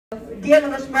Dia de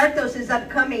los Muertos is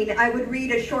upcoming, I would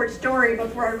read a short story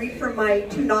before I read from my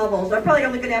 2 novels. I'm probably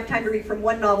only going to have time to read from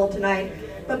 1 novel tonight.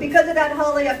 But because of that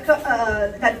holiday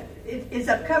that is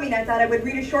upcoming, I thought I would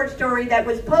read a short story that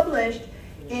was published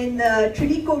in the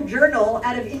Tridico Journal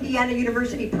out of Indiana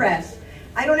University Press.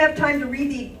 I don't have time to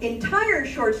read the entire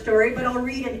short story, but I'll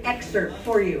read an excerpt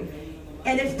for you.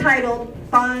 And it's titled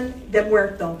Pan de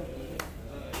Muerto.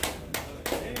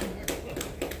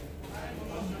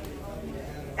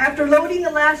 After loading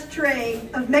the last tray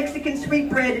of Mexican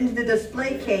sweetbread into the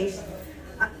display case,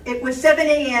 it was 7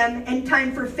 a.m. and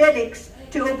time for Felix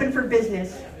to open for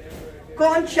business.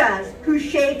 Conchas, whose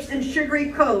shapes and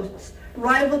sugary coats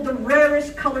rivaled the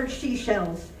rarest colored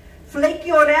seashells. Flaky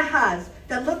orejas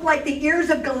that looked like the ears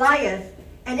of Goliath,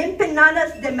 and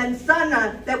empanadas de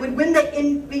manzana that would win the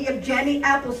envy of jammy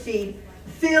Appleseed,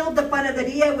 filled the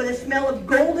panaderia with a smell of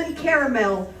golden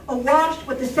caramel, awash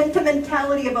with the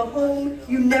sentimentality of a home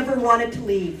you never wanted to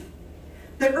leave.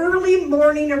 The early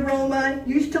morning aroma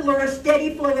used to lure a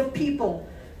steady flow of people,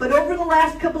 but over the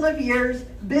last couple of years,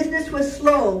 business was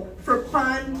slow for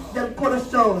Pan del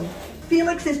Corazon,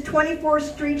 Felix's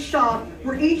 24th Street shop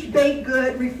where each baked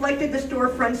good reflected the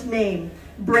storefront's name,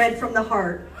 bread from the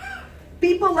heart.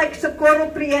 People like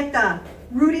Socorro Prieta,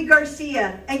 Rudy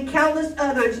Garcia, and countless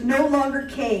others no longer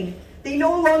came. They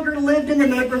no longer lived in the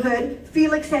neighborhood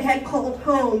Felix had called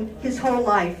home his whole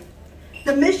life.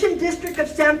 The Mission District of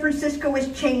San Francisco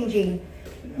was changing.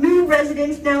 New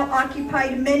residents now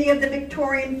occupied many of the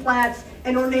Victorian flats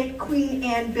and ornate Queen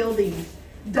Anne buildings,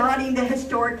 dotting the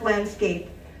historic landscape.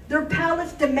 Their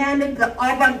palates demanded the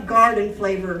avant-garde in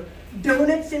flavor,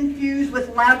 donuts infused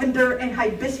with lavender and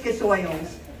hibiscus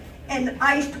oils, and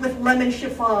iced with lemon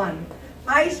chiffon.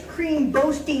 Ice cream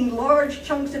boasting large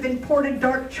chunks of imported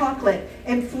dark chocolate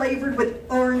and flavored with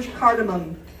orange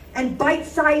cardamom, and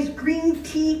bite-sized green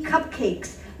tea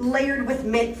cupcakes layered with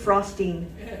mint frosting.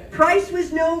 Price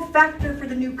was no factor for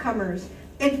the newcomers.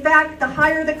 In fact, the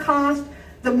higher the cost,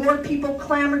 the more people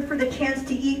clamored for the chance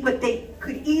to eat what they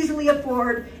could easily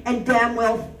afford and damn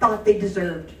well thought they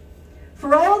deserved.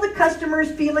 For all the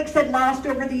customers Felix had lost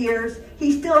over the years,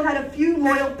 he still had a few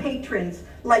loyal patrons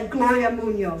like Gloria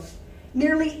Munoz.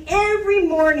 Nearly every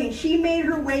morning, she made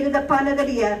her way to the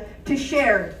panaderia to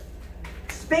share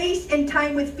space and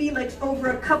time with Felix over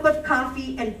a cup of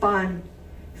coffee and pan.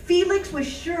 Felix was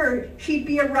sure she'd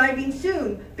be arriving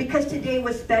soon because today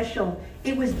was special.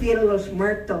 It was Dia de los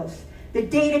Muertos, the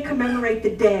day to commemorate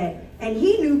the dead, and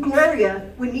he knew Gloria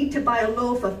would need to buy a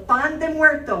loaf of pan de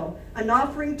muerto, an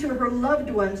offering to her loved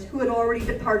ones who had already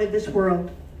departed this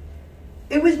world.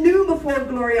 It was noon before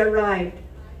Gloria arrived.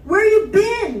 "Where you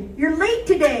been? You're late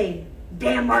today."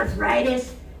 "Damn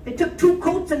arthritis. It took 2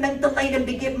 coats of mentholatum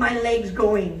to get my legs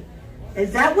going."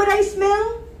 "Is that what I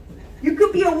smell? You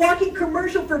could be a walking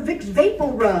commercial for Vicks Vapor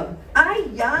Rub." "Ay,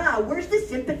 yeah, where's the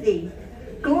sympathy?"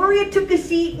 Gloria took a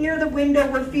seat near the window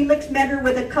where Felix met her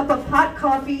with a cup of hot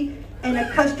coffee and a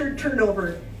custard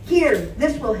turnover. "Here,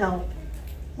 this will help."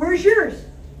 "Where's yours?"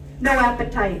 "No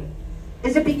appetite."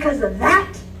 "Is it because of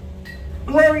that?"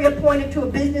 Gloria pointed to a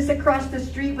business across the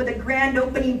street with a grand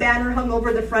opening banner hung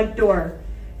over the front door.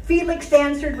 Felix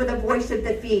answered with a voice of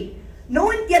defeat, "No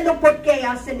entiendo por qué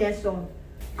hacen eso."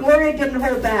 Gloria didn't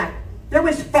hold back. There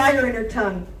was fire in her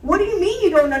tongue. "What do you mean you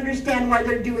don't understand why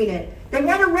they're doing it? They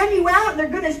want to run you out and they're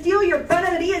going to steal your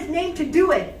panaderia's name to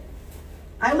do it."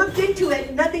 "I looked into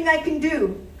it, nothing I can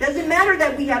do. Doesn't matter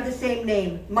that we have the same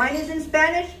name. Mine is in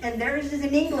Spanish and theirs is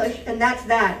in English, and that's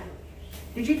that."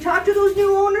 "Did you talk to those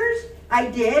new owners?" "I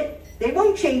did. They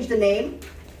won't change the name."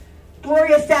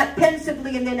 Gloria sat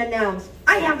pensively and then announced,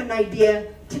 "I have an idea.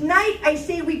 Tonight I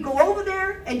say we go over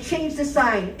there and change the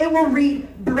sign. It will read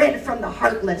bread from the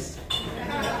heartless."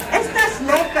 "Estás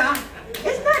loca.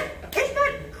 It's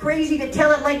not crazy to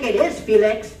tell it like it is,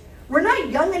 Felix. We're not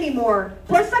young anymore.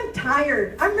 Plus I'm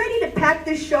tired. I'm ready to pack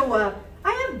this show up.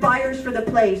 I have buyers for the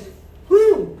place."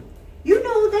 "Who?" "You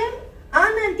know them.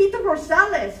 Ana and Tito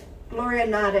Rosales." Gloria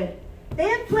nodded. "They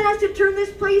have plans to turn this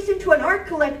place into an art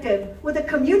collective with a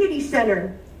community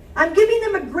center. I'm giving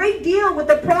them a great deal with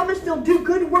the promise they'll do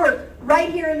good work right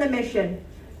here in the Mission."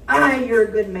 "Ah, you're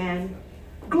a good man."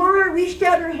 Gloria reached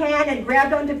out her hand and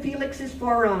grabbed onto Felix's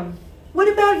forearm. "What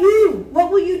about you? What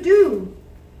will you do?"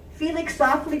 Felix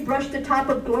softly brushed the top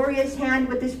of Gloria's hand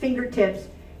with his fingertips.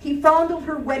 He fondled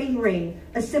her wedding ring,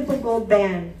 a simple gold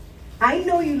band. "I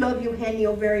know you love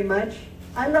Eugenio very much.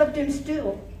 I loved him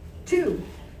too.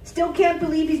 Still can't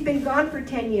believe he's been gone for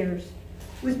 10 years.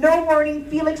 With no warning,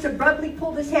 Felix abruptly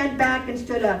pulled his hand back and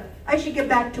stood up. "I should get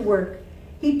back to work."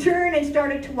 He turned and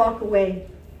started to walk away.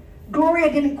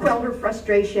 Gloria didn't quell her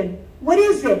frustration. "What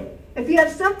is it? If you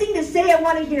have something to say, I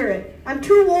want to hear it. I'm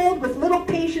too old with little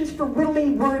patience for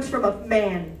whittling words from a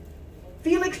man.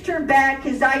 Felix turned back.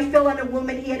 His eyes fell on a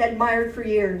woman he had admired for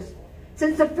years.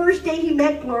 Since the first day he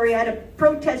met Gloria at a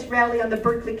protest rally on the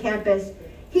Berkeley campus,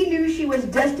 he knew she was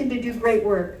destined to do great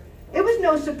work. It was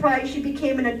no surprise she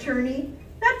became an attorney,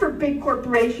 not for big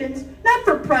corporations, not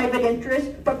for private interests,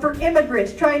 but for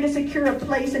immigrants trying to secure a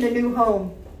place in a new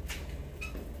home.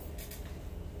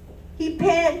 He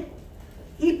panned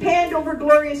over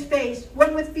Gloria's face,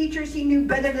 one with features he knew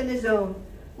better than his own.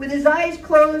 With his eyes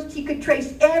closed, he could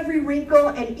trace every wrinkle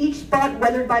and each spot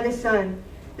weathered by the sun.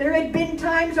 There had been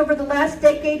times over the last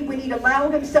decade when he'd allow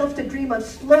himself to dream of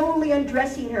slowly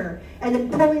undressing her and then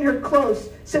pulling her close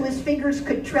so his fingers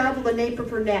could travel the nape of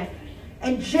her neck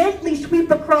and gently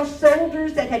sweep across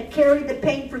shoulders that had carried the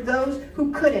pain for those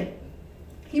who couldn't.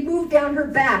 He moved down her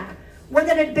back, one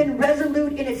that had been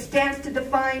resolute in its stance to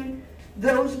define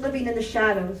those living in the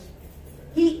shadows.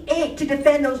 He ached to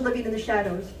defend those living in the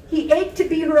shadows. He ached to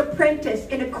be her apprentice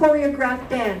in a choreographed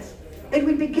dance. It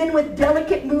would begin with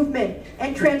delicate movement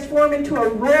and transform into a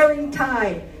roaring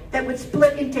tide that would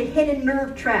split into hidden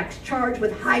nerve tracts charged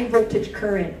with high voltage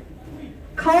current.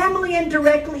 Calmly and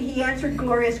directly he answered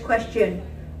Gloria's question.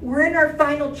 We're in our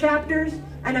final chapters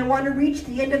and I want to reach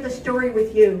the end of the story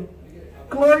with you.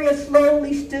 Gloria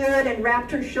slowly stood and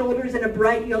wrapped her shoulders in a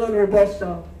bright yellow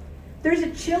rebozo. There's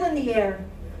a chill in the air.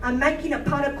 I'm making a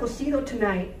para cocido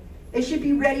tonight. It should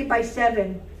be ready by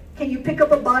 7. Can you pick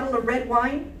up a bottle of red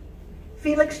wine?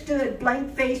 Felix stood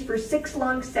blank-faced for 6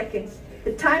 long seconds,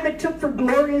 the time it took for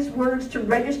Gloria's words to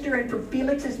register and for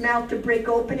Felix's mouth to break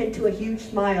open into a huge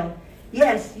smile.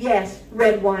 Yes, yes,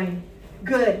 red wine.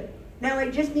 Good. Now I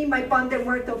just need my pan de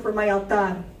muerto for my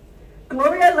altar.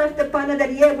 Gloria left the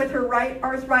panaderia with her right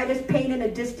arthritis pain in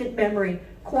a distant memory,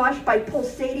 quashed by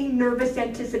pulsating, nervous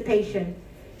anticipation.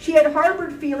 She had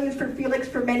harbored feelings for Felix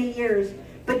for many years,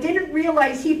 but didn't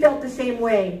realize he felt the same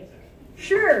way.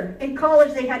 Sure, in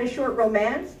college they had a short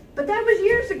romance, but that was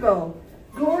years ago.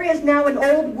 Gloria is now an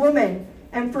old woman,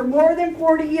 and for more than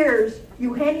 40 years,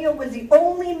 Eugenio was the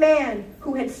only man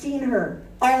who had seen her,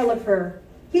 all of her.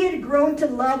 He had grown to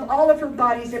love all of her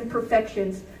body's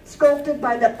imperfections, sculpted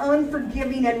by the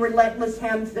unforgiving and relentless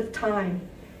hands of time.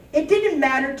 It didn't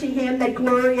matter to him that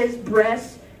Gloria's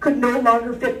breasts could no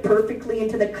longer fit perfectly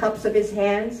into the cups of his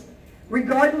hands.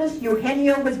 Regardless,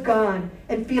 Eugenio was gone,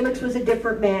 and Felix was a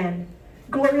different man.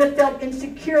 Gloria felt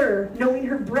insecure, knowing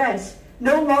her breasts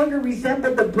no longer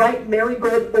resembled the bright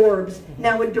marigold orbs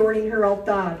now adorning her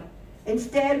altar.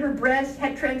 Instead, her breasts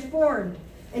had transformed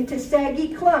into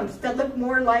saggy clumps that looked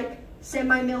more like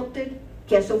semi-melted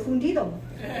queso fundido.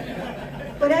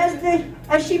 But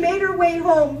as she made her way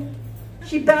home,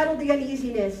 she battled the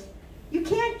uneasiness. You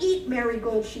can't eat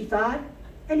marigold, she thought.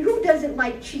 And who doesn't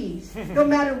like cheese, no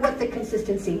matter what the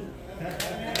consistency?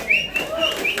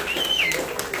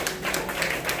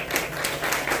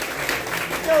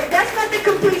 So that's not the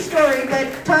complete story,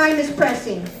 but time is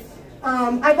pressing.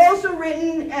 I've also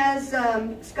written, as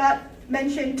Scott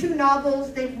mentioned, 2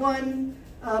 novels. They've won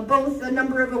both a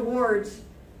number of awards.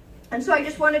 And so I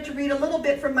just wanted to read a little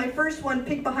bit from my first one,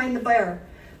 Pig Behind the Bear.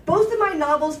 Both of my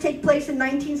novels take place in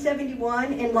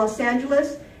 1971 in Los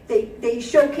Angeles. They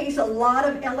showcase a lot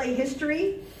of LA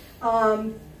history.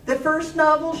 The first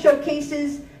novel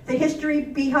showcases the history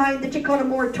behind the Chicano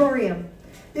moratorium.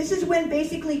 This is when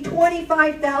basically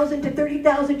 25,000 to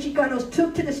 30,000 Chicanos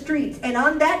took to the streets. And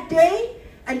on that day,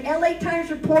 an LA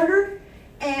Times reporter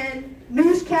and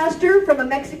newscaster from a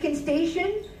Mexican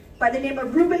station by the name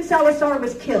of Ruben Salazar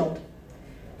was killed.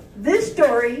 This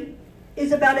story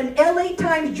is about an LA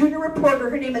Times junior reporter.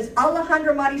 Her name is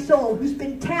Alejandra Marisol, who's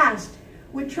been tasked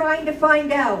with trying to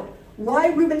find out why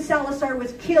Ruben Salazar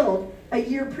was killed a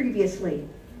year previously.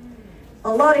 A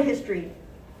lot of history.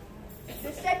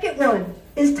 The second one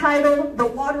is titled The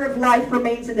Water of Life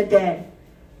Remains in the Dead.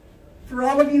 For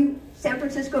all of you San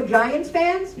Francisco Giants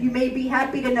fans, you may be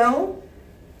happy to know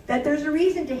that there's a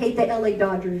reason to hate the LA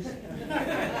Dodgers.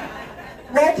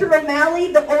 Walter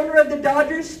O'Malley, the owner of the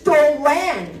Dodgers, stole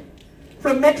land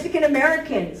from Mexican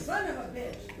Americans,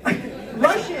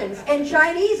 Russians, and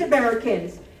Chinese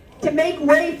Americans to make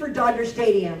way for Dodger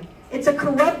Stadium. It's a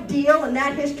corrupt deal, and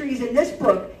that history is in this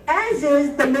book, as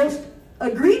is the most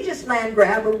egregious land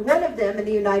grab, or one of them in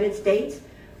the United States,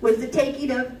 was the taking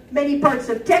of many parts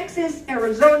of Texas,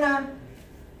 Arizona,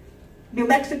 New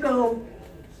Mexico,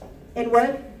 and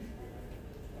what?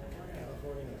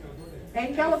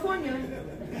 And California.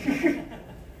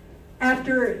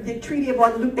 After the Treaty of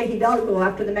Guadalupe Hidalgo,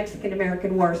 after the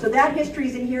Mexican-American War. So that history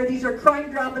is in here. These are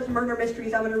crime dramas, murder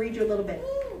mysteries. I'm going to read you a little bit.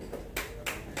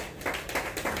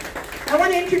 I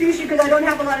want to introduce you because I don't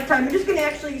have a lot of time. I'm just going to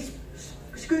actually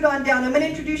scoot on down. I'm going to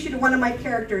introduce you to one of my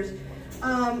characters.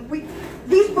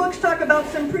 These books talk about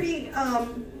some pretty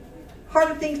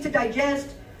hard things to digest.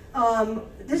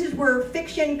 This is where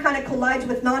fiction kind of collides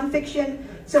with nonfiction.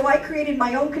 So I created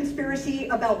my own conspiracy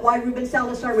about why Ruben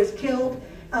Salazar was killed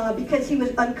because he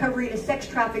was uncovering a sex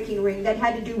trafficking ring that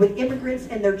had to do with immigrants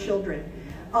and their children.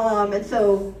 I'm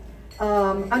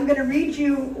going to read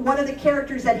you one of the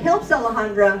characters that helps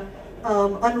Alejandra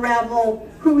unravel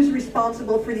who's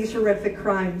responsible for these horrific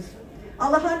crimes.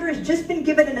 Alejandra has just been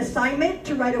given an assignment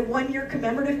to write a one-year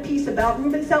commemorative piece about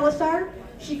Ruben Salazar.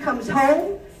 She comes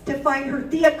home to find her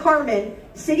Tia Carmen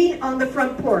sitting on the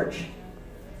front porch.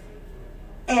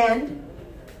 And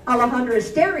Alejandra is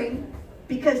staring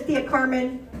because Tia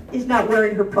Carmen is not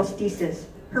wearing her prosthesis,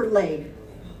 her leg.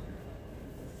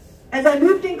 As I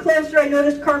moved in closer, I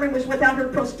noticed Carmen was without her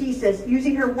prosthesis,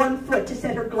 using her one foot to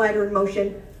set her glider in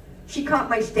motion. She caught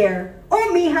my stare.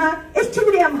 Oh, mija, it's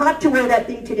too damn hot to wear that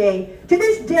thing today. To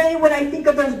this day, when I think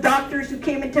of those doctors who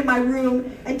came into my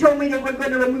room and told me they were going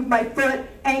to remove my foot,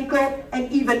 ankle,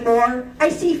 and even more, I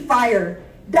see fire.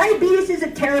 Diabetes is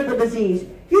a terrible disease.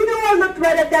 You know, I looked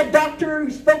right at that doctor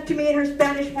who spoke to me in her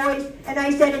Spanish voice, and I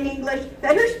said in English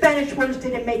that her Spanish words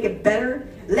didn't make it better.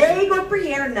 Leg or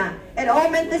pierna, it all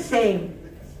meant the same.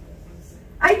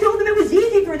 I told them it was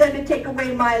easy for them to take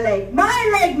away my leg,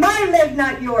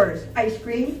 not yours, I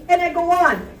screamed. And I go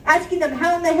on, asking them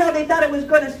how in the hell they thought I was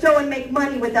going to sew and make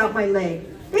money without my leg.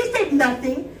 They said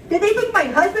nothing. Did they think my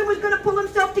husband was going to pull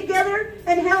himself together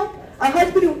and help? A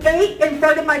husband who ate in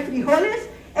front of my frijoles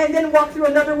and then walked through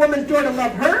another woman's door to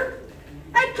love her?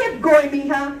 I kept going,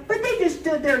 mija, but they just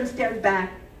stood there and stared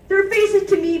back. Their faces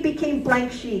to me became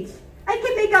blank sheets. I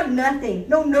could make out nothing.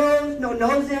 No nose, no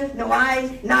noses, no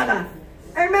eyes, nada.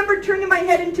 I remember turning my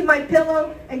head into my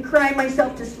pillow and crying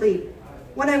myself to sleep.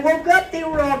 When I woke up, they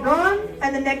were all gone,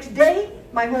 and the next day,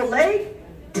 my whole leg.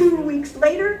 2 weeks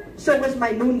later, so was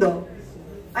my mundo.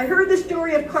 I heard the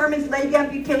story of Carmen's leg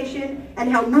amputation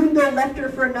and how Mundo left her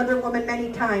for another woman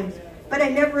many times, but I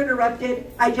never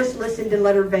interrupted. I just listened and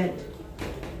let her vent.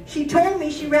 She told me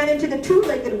she ran into the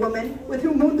two-legged woman with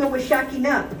whom Mundo was shacking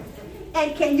up.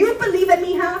 And can you believe it,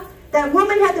 mija? That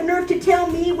woman had the nerve to tell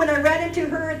me when I ran into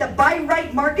her at the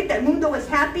buy-right market that Mundo was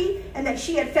happy and that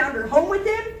she had found her home with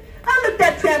him. I looked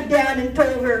that tramp down and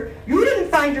told her, you didn't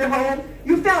find your home,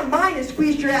 you found mine and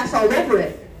squeezed your ass all over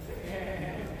it.